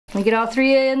Can we get all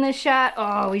three in this shot?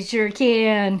 Oh, we sure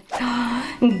can.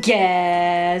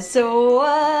 Guess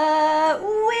what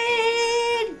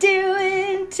we're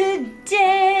doing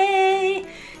today?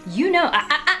 You know,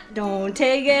 don't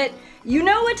take it. You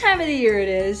know what time of the year it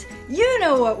is. You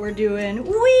know what we're doing.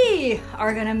 We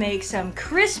are gonna make some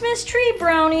Christmas tree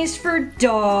brownies for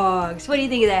dogs. What do you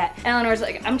think of that? Eleanor's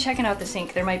like, I'm checking out the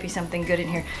sink. There might be something good in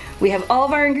here. We have all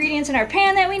of our ingredients in our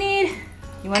pan that we need.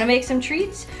 You wanna make some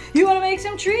treats? You wanna make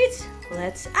some treats?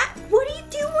 Let's, what are you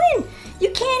doing? You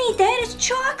can't eat that, it's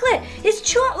chocolate.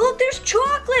 It's look, there's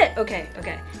chocolate. Okay,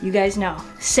 you guys know.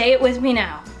 Say it with me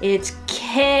now. It's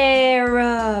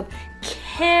carob,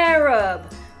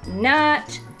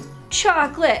 not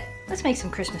chocolate. Let's make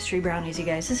some Christmas tree brownies, you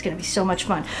guys. This is gonna be so much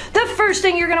fun. The first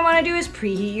thing you're gonna wanna do is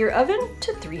preheat your oven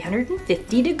to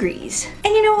 350 degrees.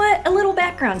 And you know what? A little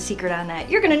background secret on that.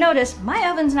 You're gonna notice my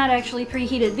oven's not actually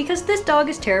preheated because this dog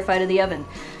is terrified of the oven.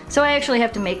 So I actually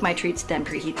have to make my treats then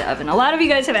preheat the oven. A lot of you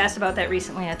guys have asked about that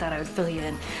recently. I thought I would fill you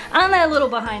in on that little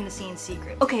behind the scenes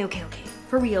secret. Okay.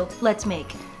 For real, let's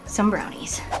make some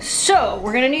brownies. So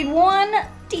we're gonna need one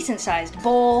decent sized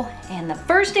bowl, and the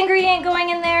first ingredient going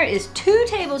in there is 2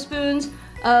 tablespoons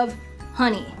of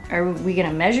honey. Are we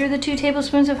gonna measure the 2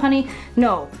 tablespoons of honey?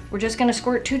 No, we're just gonna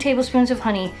squirt 2 tablespoons of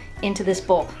honey into this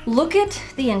bowl. Look at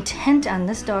the intent on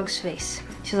this dog's face.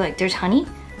 She's like, there's honey?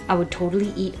 I would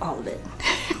totally eat all of it.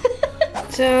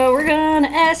 So we're gonna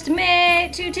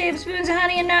estimate 2 tablespoons of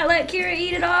honey and not let Kira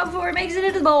eat it all before it makes it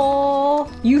into the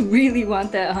bowl. You really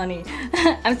want that honey.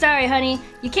 I'm sorry, honey,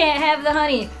 you can't have the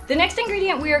honey. The next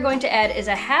ingredient we are going to add is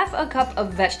a 1/2 cup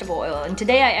of vegetable oil. And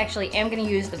today I actually am gonna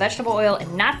use the vegetable oil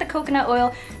and not the coconut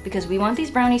oil because we want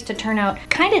these brownies to turn out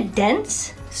kind of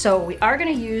dense. So we are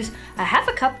gonna use a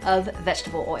 1/2 cup of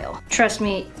vegetable oil. Trust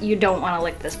me, you don't wanna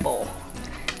lick this bowl.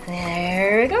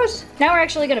 There it goes. Now we're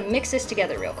actually gonna mix this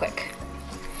together real quick.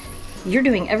 You're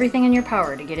doing everything in your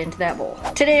power to get into that bowl.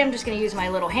 Today I'm just gonna use my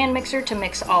little hand mixer to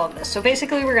mix all of this. So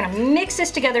basically we're gonna mix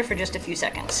this together for just a few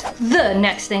seconds. The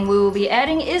next thing we will be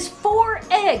adding is 4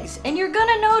 eggs. And you're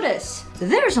gonna notice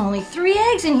there's only 3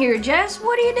 eggs in here, Jess.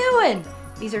 What are you doing?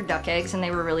 These are duck eggs and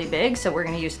they were really big, so we're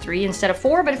gonna use 3 instead of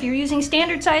 4, but if you're using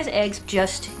standard size eggs,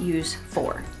 just use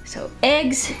 4. So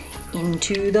eggs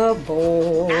into the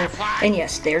bowl. And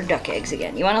yes, they're duck eggs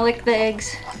again. You wanna lick the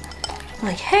eggs?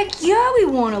 Like, heck yeah, we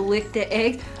wanna lick the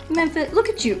eggs. Memphis, look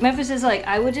at you. Memphis is like,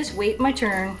 I will just wait my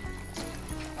turn.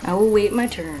 I will wait my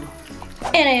turn.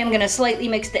 And I am gonna slightly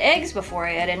mix the eggs before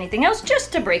I add anything else,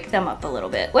 just to break them up a little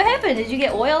bit. What happened? Did you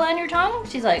get oil on your tongue?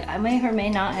 She's like, I may or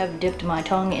may not have dipped my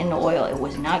tongue in the oil. It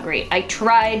was not great. I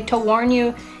tried to warn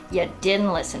you, you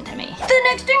didn't listen to me. The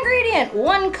next ingredient,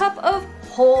 1 cup of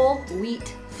whole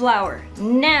wheat flour.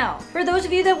 Now, for those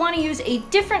of you that want to use a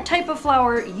different type of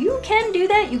flour, you can do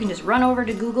that. You can just run over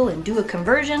to Google and do a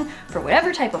conversion for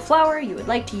whatever type of flour you would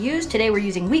like to use. Today we're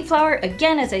using wheat flour.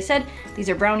 Again, as I said, these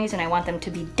are brownies and I want them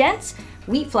to be dense.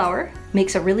 Wheat flour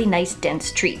makes a really nice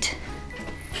dense treat.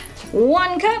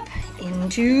 1 cup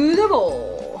into the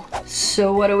bowl.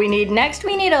 So what do we need next?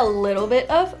 We need a little bit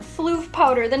of floof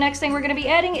powder. The next thing we're going to be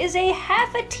adding is a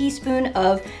 1/2 teaspoon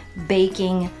of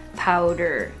baking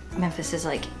powder. Memphis is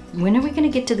like, when are we gonna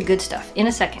get to the good stuff? In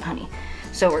a second, honey.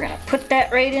 So we're gonna put that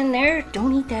right in there.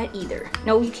 Don't eat that either.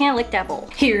 No, you can't lick that bowl.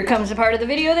 Here comes the part of the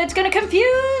video that's gonna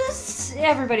confuse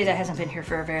everybody that hasn't been here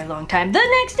for a very long time. The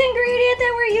next ingredient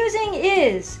that we're using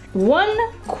is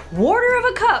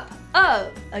 1/4 cup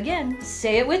of, again,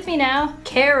 say it with me now,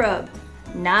 carob.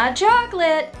 Not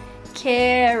chocolate,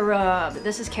 carob.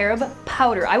 This is carob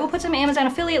powder. I will put some Amazon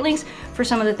affiliate links for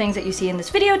some of the things that you see in this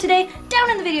video today down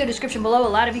in the video description below. A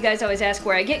lot of you guys always ask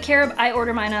where I get carob. I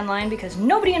order mine online because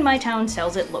nobody in my town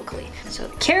sells it locally. So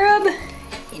carob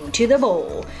into the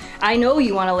bowl. I know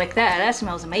you want to lick that. That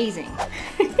smells amazing.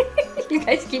 You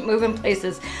guys keep moving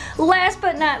places. Last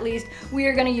but not least, we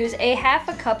are going to use a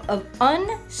 1/2 cup of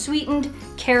unsweetened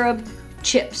carob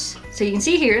chips. So you can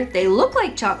see here, they look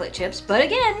like chocolate chips, but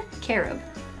again, carob,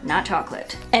 not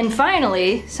chocolate. And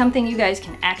finally, something you guys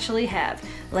can actually have.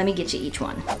 Let me get you each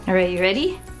one. All right, you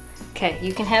ready? Okay,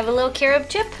 you can have a little carob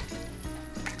chip.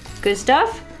 Good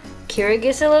stuff. Kira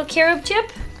gets a little carob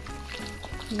chip.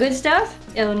 Good stuff.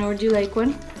 Eleanor, do you like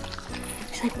one?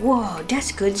 She's like, whoa,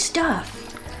 that's good stuff.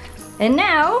 And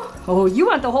now, oh, you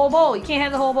want the whole bowl. You can't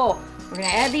have the whole bowl. We're gonna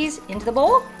add these into the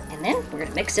bowl, and then we're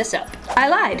gonna mix this up. I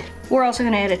lied. We're also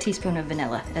gonna add a teaspoon of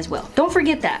vanilla as well. Don't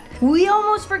forget that. We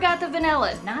almost forgot the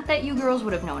vanilla. Not that you girls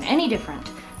would have known any different,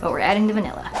 but we're adding the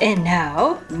vanilla. And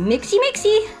now, mixy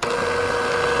mixy.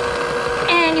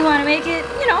 And you wanna make it,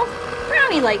 you know,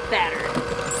 brownie-like batter.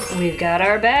 We've got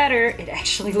our batter. It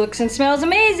actually looks and smells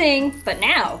amazing. But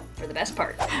now, for the best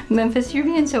part. Memphis, you're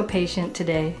being so patient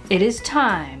today. It is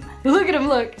time. Look at them,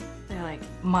 look. They're like,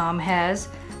 Mom has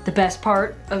the best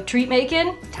part of treat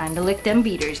making. Time to lick them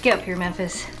beaters. Get up here,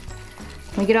 Memphis.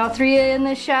 Can we get all three in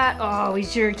this shot? Oh, we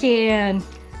sure can.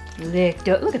 Licked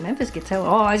up. Look at Memphis gets that one.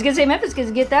 Oh, I was gonna say Memphis gets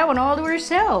to get that one all to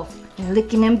herself. You're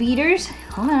licking them beaters.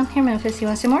 Hold on, here Memphis, you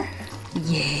want some more?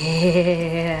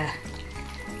 Yeah.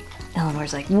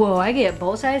 Eleanor's like, whoa, I get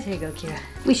both sides. Here you go, Kira.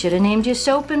 We should have named you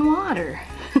Soap and Water.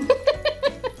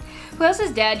 Who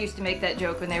else's dad used to make that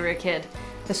joke when they were a kid?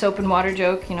 The soap and water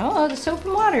joke, you know, oh, the soap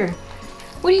and water.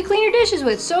 What do you clean your dishes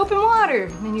with? Soap and water.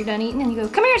 And then you're done eating and you go,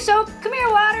 come here, soap, come here,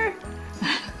 water.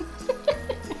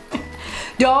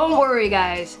 Don't worry,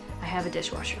 guys. I have a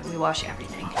dishwasher. We wash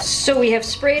everything. So we have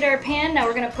sprayed our pan. Now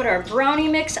we're gonna put our brownie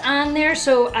mix on there.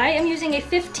 So I am using a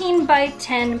 15 by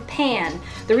 10 pan.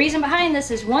 The reason behind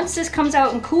this is once this comes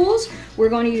out and cools, we're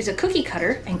going to use a cookie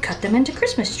cutter and cut them into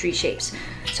Christmas tree shapes.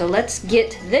 So let's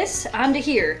get this onto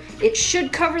here. It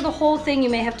should cover the whole thing. You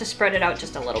may have to spread it out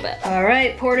just a little bit. All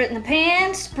right, poured it in the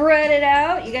pan, spread it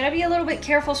out. You gotta be a little bit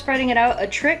careful spreading it out. A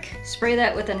trick, spray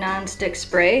that with a non-stick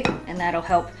spray and that'll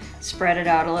help spread it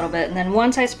out a little bit. And then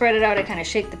once I spread it out, I kind of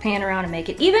shake the pan around and make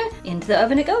it even. Into the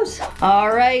oven it goes.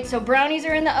 All right, so brownies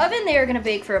are in the oven. They are gonna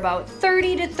bake for about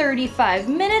 30 to 35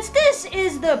 minutes. This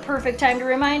is the perfect time to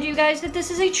remind you guys that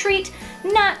this is a treat,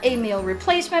 not a meal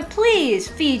replacement. Please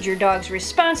feed your dogs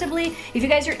responsibly. If you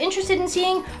guys are interested in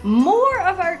seeing more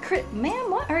of our,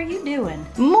 ma'am, what are you doing?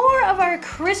 More of our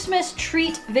Christmas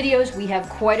treat videos, we have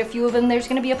quite a few of them. There's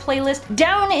gonna be a playlist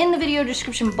down in the video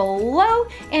description below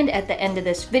and at the end of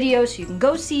this video, so you can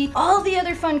go see all the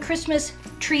other fun Christmas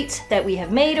treats that we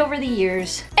have made over the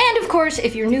years. And of course,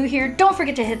 if you're new here, don't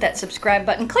forget to hit that subscribe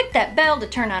button, click that bell to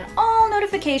turn on all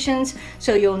notifications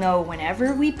so you'll know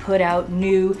whenever we put out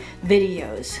new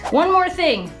videos. One more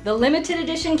thing, the limited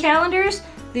edition calendars,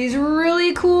 these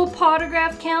really cool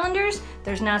potograph calendars,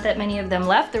 there's not that many of them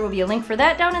left. There will be a link for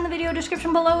that down in the video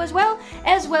description below as well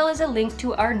as a link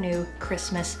to our new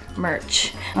Christmas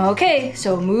merch. Okay,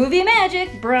 so movie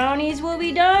magic, brownies will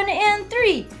be done in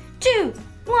 3, 2,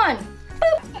 1.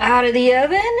 Boop. Out of the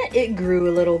oven, it grew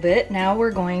a little bit. Now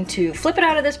we're going to flip it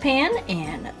out of this pan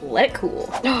and let it cool.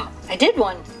 Oh, I did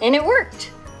one and it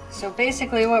worked. So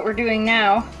basically what we're doing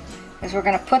now is we're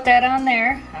gonna put that on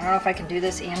there. I don't know if I can do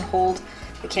this and hold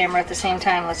the camera at the same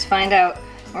time. Let's find out.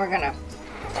 We're gonna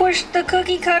push the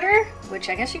cookie cutter, which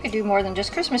I guess you could do more than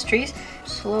just Christmas trees.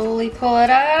 Slowly pull it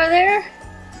out of there.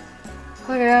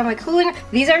 Put it on my cooling.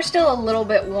 These are still a little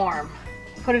bit warm.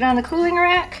 Put it on the cooling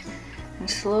rack and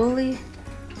slowly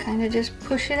kind of just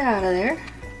push it out of there.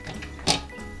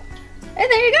 And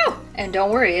there you go. And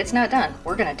don't worry, it's not done.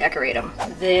 We're gonna decorate them.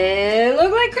 They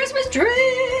look like Christmas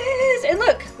trees. And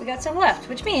look, we got some left,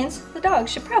 which means the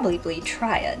dogs should probably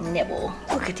try a nibble.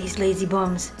 Look at these lazy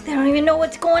bums. They don't even know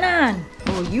what's going on.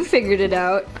 Oh, you figured it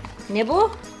out.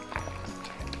 Nibble?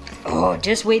 Oh,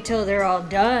 just wait till they're all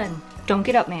done. Don't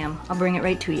get up, ma'am. I'll bring it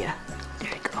right to you. There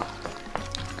you go.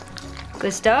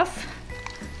 Good stuff.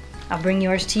 I'll bring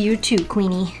yours to you too,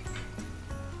 Queenie.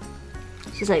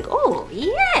 She's like, oh,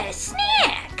 yeah,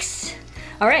 snacks.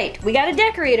 All right, we gotta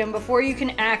decorate them before you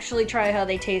can actually try how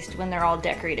they taste when they're all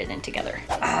decorated and together.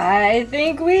 I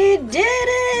think we did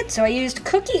it. So I used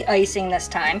cookie icing this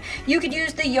time. You could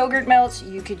use the yogurt melts,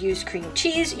 you could use cream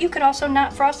cheese. You could also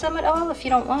not frost them at all if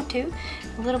you don't want to.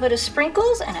 A little bit of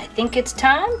sprinkles, and I think it's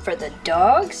time for the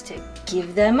dogs to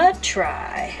give them a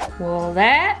try. Well,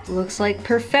 that looks like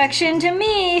perfection to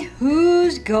me.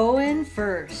 Who's going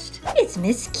first? It's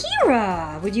Miss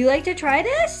Kira. Would you like to try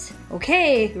this?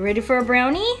 Okay, ready for a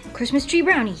brownie? Christmas tree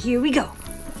brownie, here we go.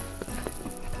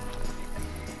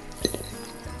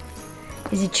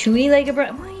 Is it chewy like a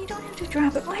brownie? Well, you don't have to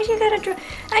drop it. Why do you gotta drop?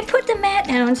 I put the mat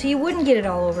down so you wouldn't get it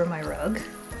all over my rug.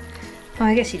 Oh,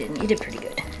 I guess you didn't. You did pretty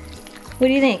good. What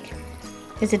do you think?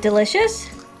 Is it delicious?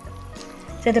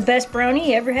 Is that the best brownie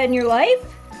you ever had in your life?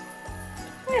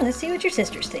 Yeah, let's see what your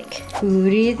sisters think. Who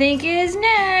do you think is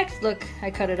next? Look, I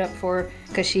cut it up for her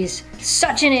because she's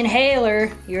such an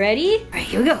inhaler. You ready? All right,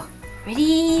 here we go.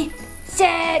 Ready,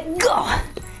 set, go.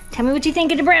 Tell me what you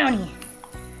think of the brownie.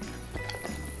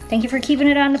 Thank you for keeping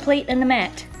it on the plate and the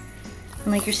mat.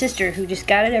 Unlike your sister who just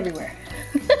got it everywhere.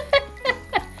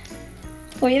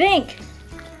 What do you think?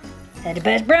 Is that the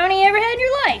best brownie you ever had in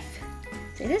your life?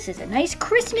 Say, this is a nice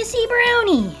Christmassy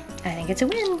brownie. I think it's a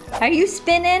win. Are you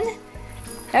spinning?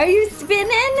 Are you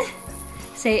spinning?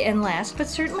 Say, and last but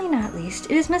certainly not least,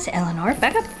 it is Miss Eleanor.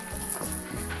 Back up.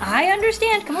 I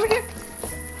understand. Come over here.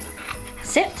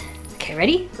 Sit. Okay,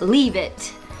 ready? Leave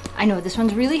it. I know this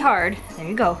one's really hard. There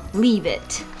you go. Leave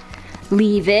it.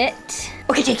 Leave it.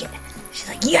 Okay, take it. She's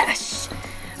like, yes,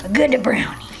 a good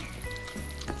brownie.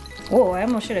 Whoa, I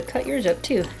almost should have cut yours up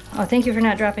too. Oh, thank you for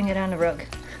not dropping it on the rug.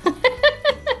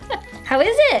 How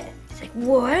is it? It's like,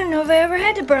 whoa, I don't know if I ever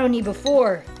had a brownie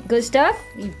before. Good stuff?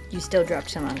 You still dropped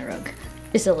some on the rug.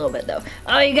 Just a little bit though.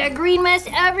 Oh, you got green mess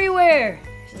everywhere.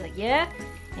 She's like, yeah,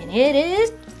 and it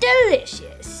is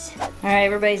delicious. All right,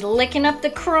 everybody's licking up the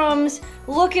crumbs,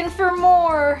 looking for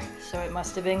more. So it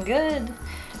must have been good.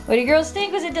 What do you girls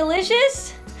think? Was it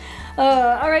delicious?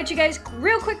 All right, you guys,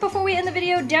 real quick before we end the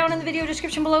video, down in the video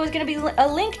description below is gonna be a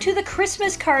link to the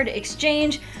Christmas card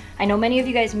exchange. I know many of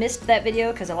you guys missed that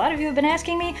video because a lot of you have been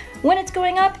asking me when it's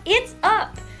going up. It's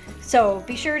up. So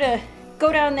be sure to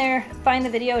go down there, find the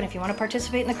video, and if you want to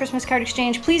participate in the Christmas card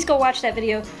exchange, please go watch that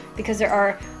video because there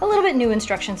are a little bit new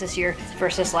instructions this year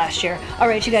versus last year. All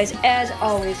right, you guys, as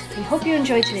always, we hope you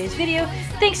enjoyed today's video.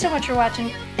 Thanks so much for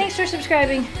watching. Thanks for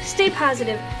subscribing. Stay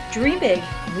positive, dream big,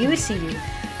 and we will see you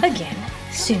again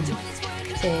soon.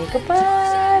 Say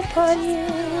goodbye,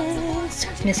 audience.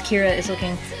 Miss Kira is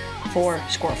looking for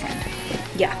Squirrel Friend.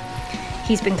 Yeah,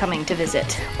 he's been coming to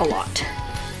visit a lot.